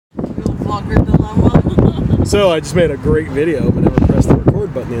vlogger dilemma. So I just made a great video, but never pressed the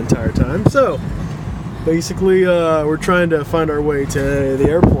record button the entire time. So basically, we're trying to find our way to the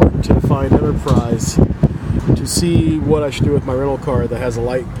airport to find Enterprise to see what I should do with my rental car that has a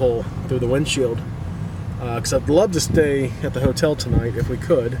light pole through the windshield. Because I'd love to stay at the hotel tonight if we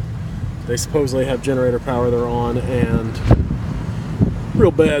could. They supposedly have generator power they're on and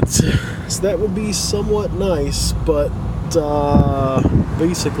real beds, so that would be somewhat nice, but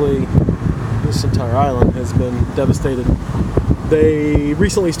basically this entire island has been devastated. They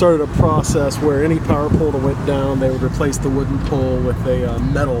recently started a process where any power pole that went down, they would replace the wooden pole with a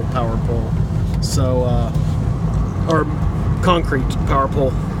metal power pole, so or concrete power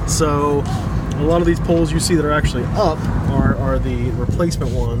pole. So a lot of these poles you see that are actually up are the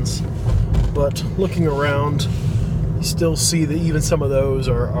replacement ones, but looking around, you still see that even some of those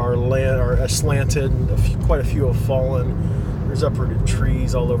are slanted. Quite a few have fallen. There's uprooted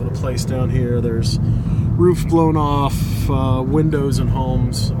trees all over the place down here. There's roofs blown off. Windows in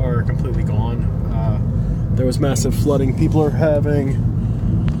homes are completely gone. There was massive flooding people are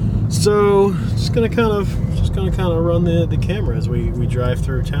having. So just gonna kind of run the camera as we drive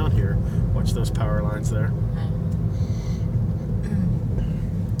through town here. Watch those power lines there.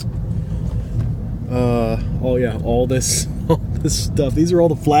 Oh yeah, all this stuff. These are all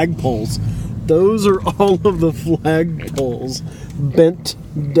the flag poles. Those are all of the flag poles bent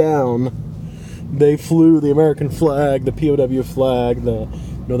down. They flew the American flag, the POW flag, the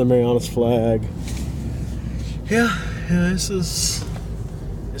Northern Marianas flag. Yeah, this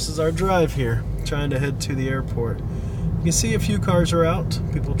is our drive here, trying to head to the airport. You can see a few cars are out,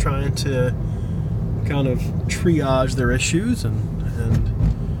 people trying to kind of triage their issues and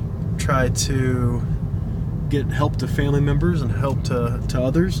try to get help to family members and help to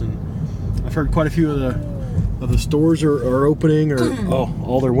others. And I've heard quite a few of the stores are opening, or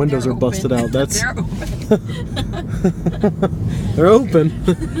all their windows are busted out. That's they're open. they're open.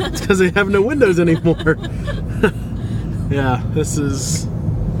 It's because they have no windows anymore. Yeah, it's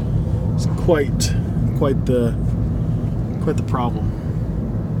quite the problem.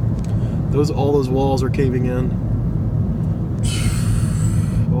 All those walls are caving in.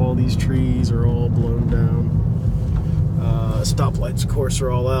 All these trees are all blown down. Stoplights, of course,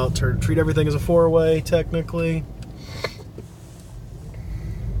 are all out. Treat everything as a four-way, technically.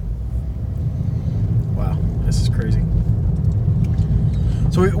 Wow, this is crazy.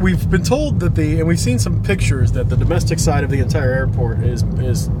 So we've been told that and we've seen some pictures that the domestic side of the entire airport is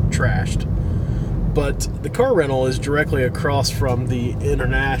trashed, but the car rental is directly across from the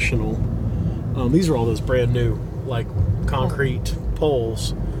international. These are all those brand new, like, concrete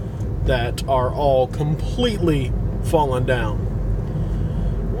poles that are all completely fallen down.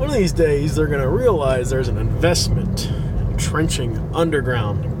 One of these days they're going to realize there's an investment in trenching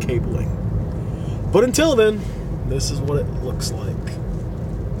underground cabling. But until then, this is what it looks like.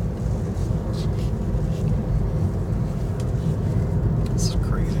 This is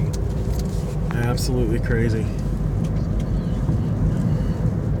crazy. Absolutely crazy.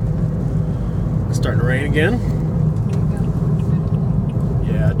 It's starting to rain again.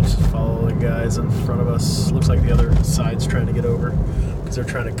 Yeah, just follow the guys in front of us. Looks like the other side's trying to get over because they're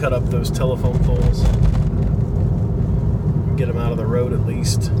trying to cut up those telephone poles. Get them out of the road at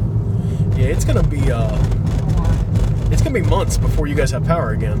least. Yeah, it's gonna be months before you guys have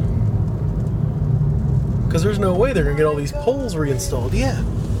power again. Because there's no way they're gonna get all these poles reinstalled. Yeah,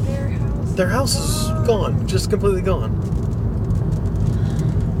 their house is gone, just completely gone.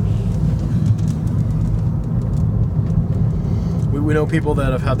 We know people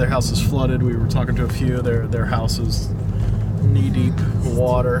that have had their houses flooded. We were talking to a few. Their houses knee-deep in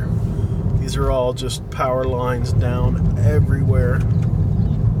water. These are all just power lines down everywhere.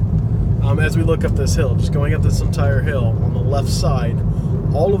 As we look up this hill, just going up this entire hill, on the left side,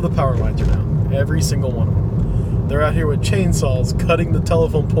 all of the power lines are down. Every single one of them. They're out here with chainsaws cutting the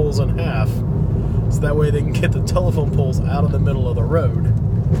telephone poles in half, so that way they can get the telephone poles out of the middle of the road.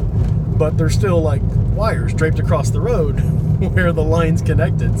 But they're still like wires draped across the road where the line's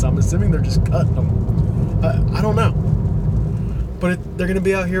connected, so I'm assuming they're just cutting them. I don't know. But they're going to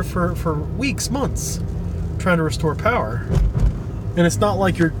be out here for weeks, months, trying to restore power. And it's not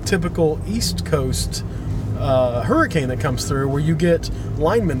like your typical East Coast hurricane that comes through where you get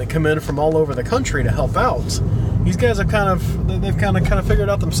linemen that come in from all over the country to help out. These guys have kind of figured it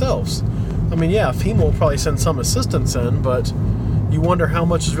out themselves. I mean, yeah, FEMA will probably send some assistance in, but you wonder how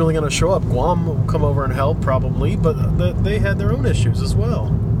much is really going to show up. Guam will come over and help, probably, but they had their own issues as well.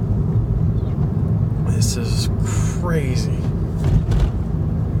 This is crazy.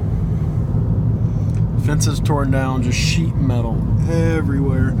 Fences torn down, just sheet metal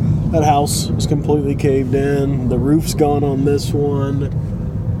everywhere. That house is completely caved in. The roof's gone on this one.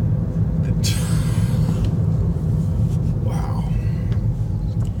 Wow.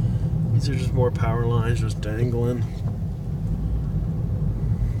 These are just more power lines just dangling.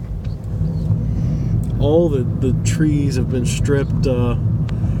 All the trees have been stripped.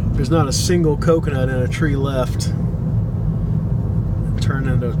 There's not a single coconut in a tree left. Turned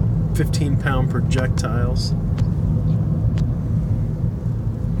into 15-pound projectiles.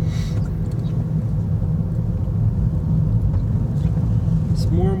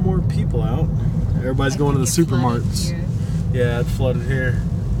 More and more people out. Everybody's going to the supermarkets. Yeah, it flooded here.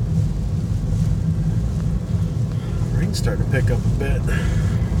 Rain's starting to pick up a bit.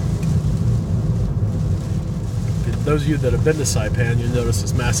 Those of you that have been to Saipan, you'll notice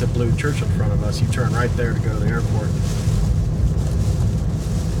this massive blue church in front of us. You turn right there to go to the airport.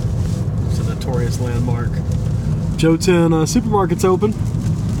 It's a notorious landmark. Joten supermarket's open.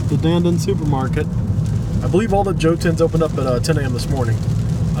 The Dandon supermarket. I believe all the Joten's opened up at 10 a.m. this morning.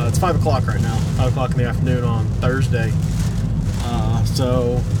 It's 5 o'clock right now, 5 o'clock in the afternoon on Thursday.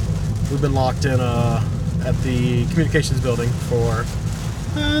 So we've been locked in at the communications building for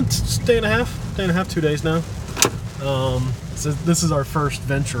a day and a half, 2 days now. So this is our first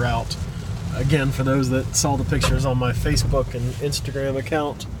venture out. Again, for those that saw the pictures on my Facebook and Instagram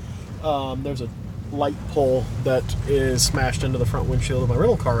account, there's a light pole that is smashed into the front windshield of my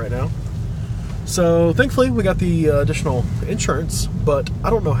rental car right now. So thankfully we got the additional insurance, but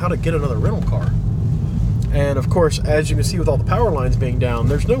I don't know how to get another rental car. And of course, as you can see with all the power lines being down,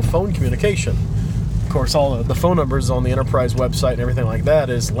 there's no phone communication. Of course, all the phone numbers on the Enterprise website and everything like that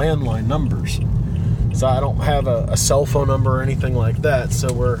is landline numbers. So I don't have a cell phone number or anything like that.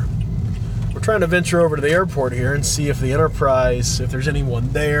 So we're trying to venture over to the airport here and see if the Enterprise, if there's anyone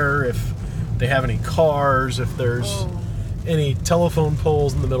there, if they have any cars, if there's any telephone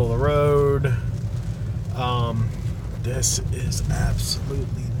poles in the middle of the road. This is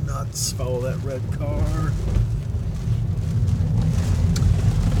absolutely nuts. Follow that red car.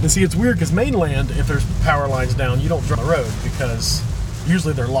 And see, it's weird because mainland, if there's power lines down, you don't drive on the road because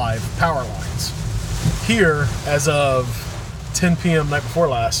usually they're live power lines. Here, as of 10 p.m. night before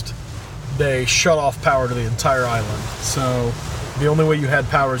last, they shut off power to the entire island. So the only way you had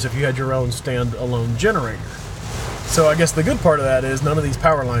power is if you had your own stand-alone generator. So I guess the good part of that is none of these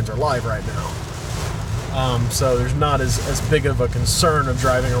power lines are live right now. So there's not as big of a concern of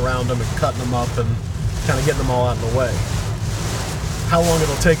driving around them and cutting them up and kind of getting them all out of the way. How long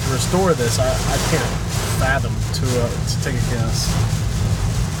it'll take to restore this, I can't fathom to take a guess.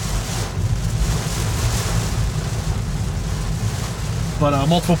 But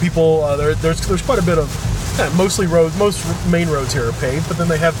multiple people, there's quite a bit of, mostly roads, most main roads here are paved, but then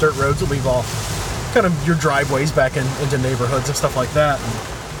they have dirt roads that leave off kind of your driveways back into neighborhoods and stuff like that.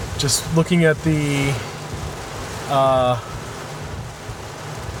 And just looking at the, I'm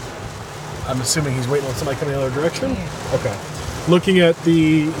assuming he's waiting on somebody coming the other direction? Okay. Looking at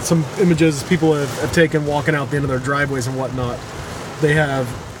some images people have taken walking out the end of their driveways and whatnot, they have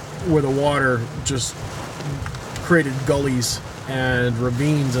where the water just created gullies and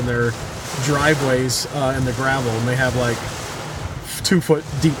ravines in their driveways in the gravel, and they have like 2-foot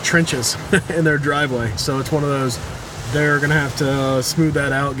deep trenches in their driveway. So it's one of those, they're gonna have to smooth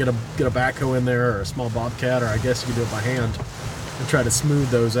that out, get a backhoe in there or a small bobcat, or I guess you can do it by hand and try to smooth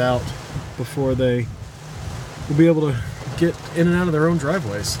those out before they will be able to get in and out of their own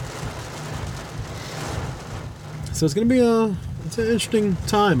driveways. So it's gonna be it's an interesting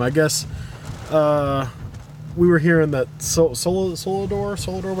time, I guess. We were hearing that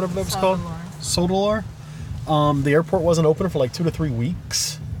Solidor, whatever that was called, Solidor. The airport wasn't open for like 2 to 3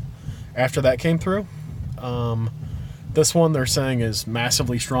 weeks after that came through. This one they're saying is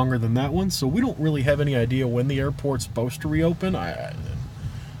massively stronger than that one, so we don't really have any idea when the airport's supposed to reopen. I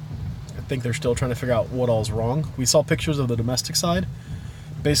think they're still trying to figure out what all's wrong. We saw pictures of the domestic side.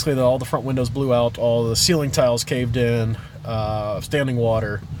 Basically, all the front windows blew out, all the ceiling tiles caved in, standing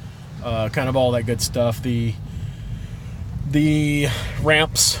water, kind of all that good stuff. The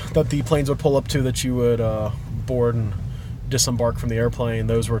ramps that the planes would pull up to that you would board and disembark from the airplane,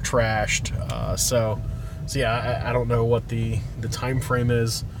 those were trashed. So yeah, I don't know what the time frame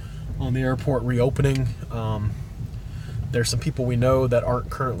is on the airport reopening. There's some people we know that aren't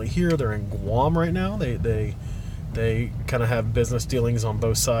currently here. They're in Guam right now. They kind of have business dealings on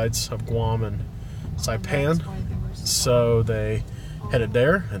both sides of Guam and Saipan. So they headed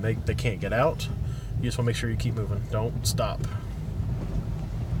there, and they can't get out. You just want to make sure you keep moving. Don't stop.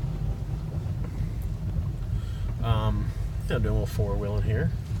 Yeah, doing a little four-wheeling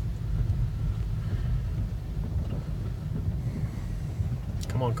here.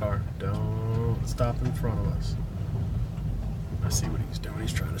 Come Come on, car. Don't stop in front of us. I see what he's doing.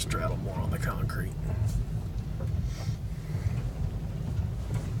 He's trying to straddle more on the concrete.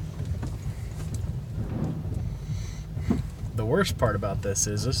 The worst part about this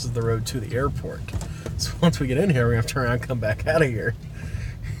is the road to the airport. So once we get in here, we have to turn around and come back out of here.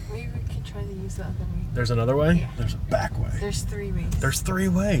 Maybe we can try to use the other way. There's another way? Yeah. There's a back way. There's 3 ways. There's 3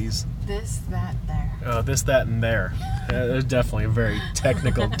 ways. This, that, there. Oh, this, that, and there. There's definitely a very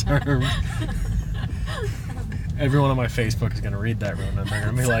technical term. Everyone on my Facebook is going to read that room, and they're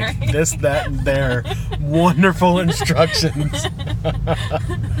going to be like, this, that, and there. Wonderful instructions.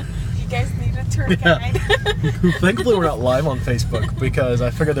 You guys need a tour guide. Thankfully, we're not live on Facebook because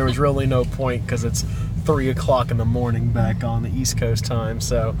I figured there was really no point because it's 3 o'clock in the morning back on the East Coast time,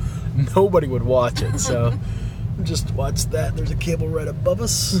 so nobody would watch it. So just watch that. There's a cable right above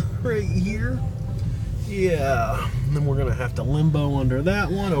us, right here. Yeah. And then we're going to have to limbo under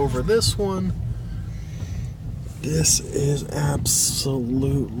that one, over this one. This is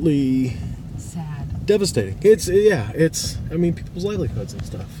absolutely sad. Devastating. It's I mean, people's livelihoods and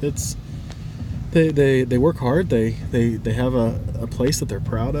stuff. It's they work hard. They have a place that they're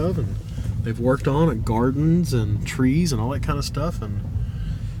proud of, and they've worked on and gardens and trees and all that kind of stuff, and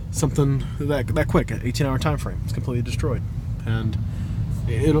something that quick, an 18-hour time frame, it's completely destroyed. And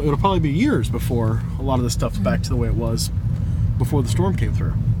it'll probably be years before a lot of this stuff's back to the way it was before the storm came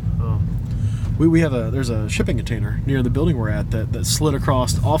through. There's a shipping container near the building we're at that slid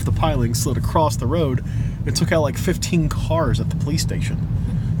across off the piling, slid across the road, and took out like 15 cars at the police station.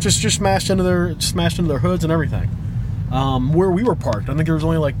 Just smashed into their hoods and everything. Where we were parked, I think there was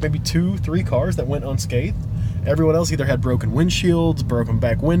only like maybe 2-3 cars that went unscathed. Everyone else either had broken windshields, broken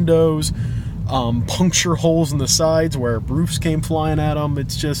back windows, puncture holes in the sides where roofs came flying at them.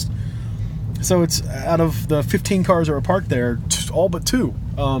 It's just, so it's out of the 15 cars that were parked there, all but 2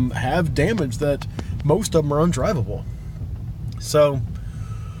 have damage that most of them are undrivable. So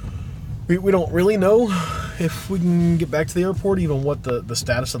we don't really know if we can get back to the airport, even what the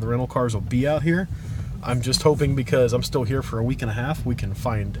status of the rental cars will be out here. I'm just hoping, because I'm still here for a week and a half, we can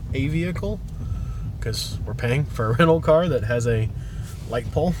find a vehicle, because we're paying for a rental car that has a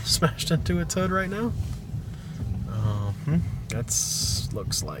light pole smashed into its hood right now. That's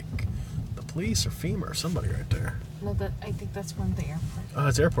looks like the police or FEMA or somebody right there. No, I think that's from the airport. Oh,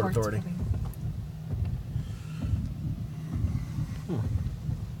 it's Airport Authority.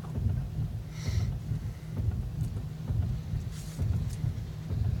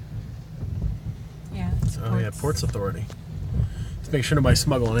 Yeah. Oh yeah, Ports Authority. Let's make sure nobody's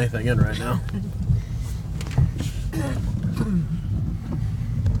smuggling anything in right now.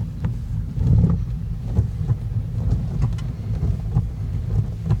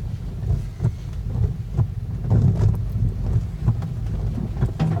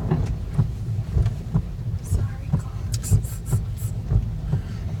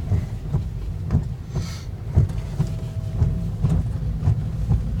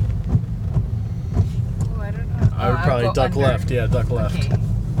 Probably duck under. Left, yeah, duck left. Okay.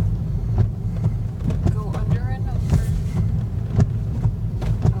 Go under and over.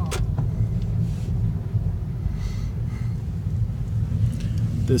 Oh.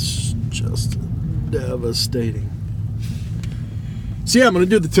 This is just devastating. So yeah, I'm going to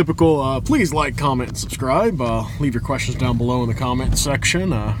do the typical, please like, comment, and subscribe. Leave your questions down below in the comment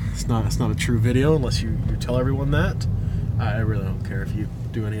section. It's not a true video unless you tell everyone that. I really don't care if you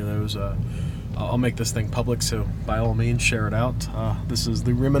do any of those. I'll make this thing public, so by all means, share it out. This is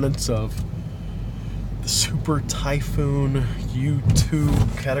the remnants of the Super Typhoon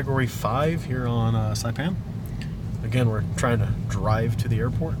Yutu Category 5 here on Saipan. Again, we're trying to drive to the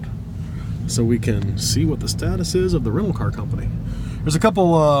airport so we can see what the status is of the rental car company. There's a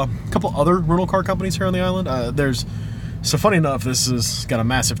couple other rental car companies here on the island. So funny enough, this has got a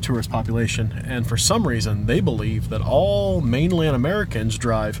massive tourist population, and for some reason, they believe that all mainland Americans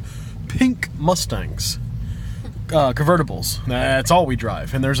drive pink Mustangs, convertibles. That's all we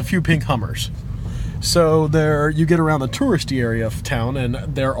drive, and there's a few pink Hummers. So you get around the touristy area of town, and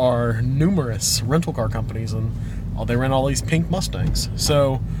there are numerous rental car companies, and they rent all these pink Mustangs.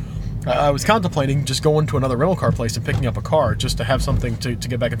 So I was contemplating just going to another rental car place and picking up a car just to have something to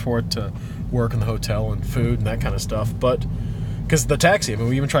get back and forth to work in the hotel and food and that kind of stuff. But because the taxi, I mean,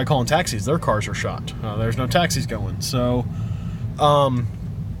 we even tried calling taxis, their cars are shot. There's no taxis going. So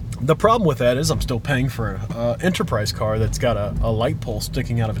the problem with that is I'm still paying for an Enterprise car that's got a light pole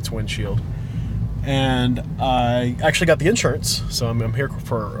sticking out of its windshield. And I actually got the insurance, so I'm here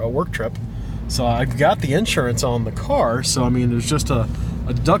for a work trip. So I got the insurance on the car, so I mean, there's just a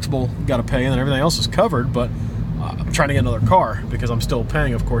deductible you got to pay, and then everything else is covered. But I'm trying to get another car because I'm still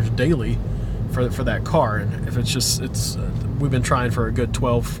paying, of course, daily for that car. And if we've been trying for a good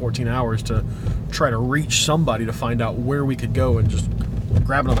 12, 14 hours to try to reach somebody to find out where we could go and just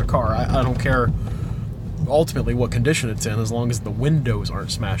grab another car. I don't care ultimately what condition it's in, as long as the windows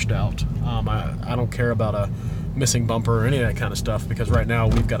aren't smashed out. I don't care about a missing bumper or any of that kind of stuff, because right now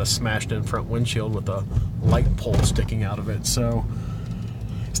we've got a smashed in front windshield with a light pole sticking out of it. So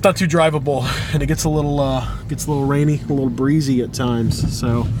it's not too drivable, and it gets a little rainy, a little breezy at times.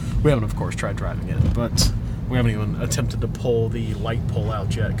 So we haven't, of course, tried driving it, but we haven't even attempted to pull the light pole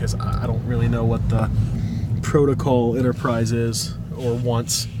out yet, because I don't really know what the protocol Enterprise is or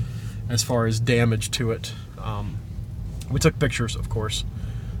wants as far as damage to it. We took pictures, of course,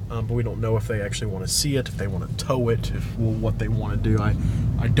 but we don't know if they actually want to see it, if they want to tow it, what they want to do.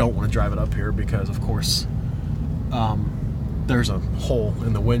 I don't want to drive it up here because, of course, there's a hole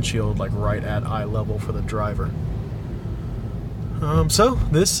in the windshield, like right at eye level for the driver. So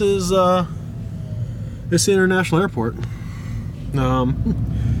this is the International Airport.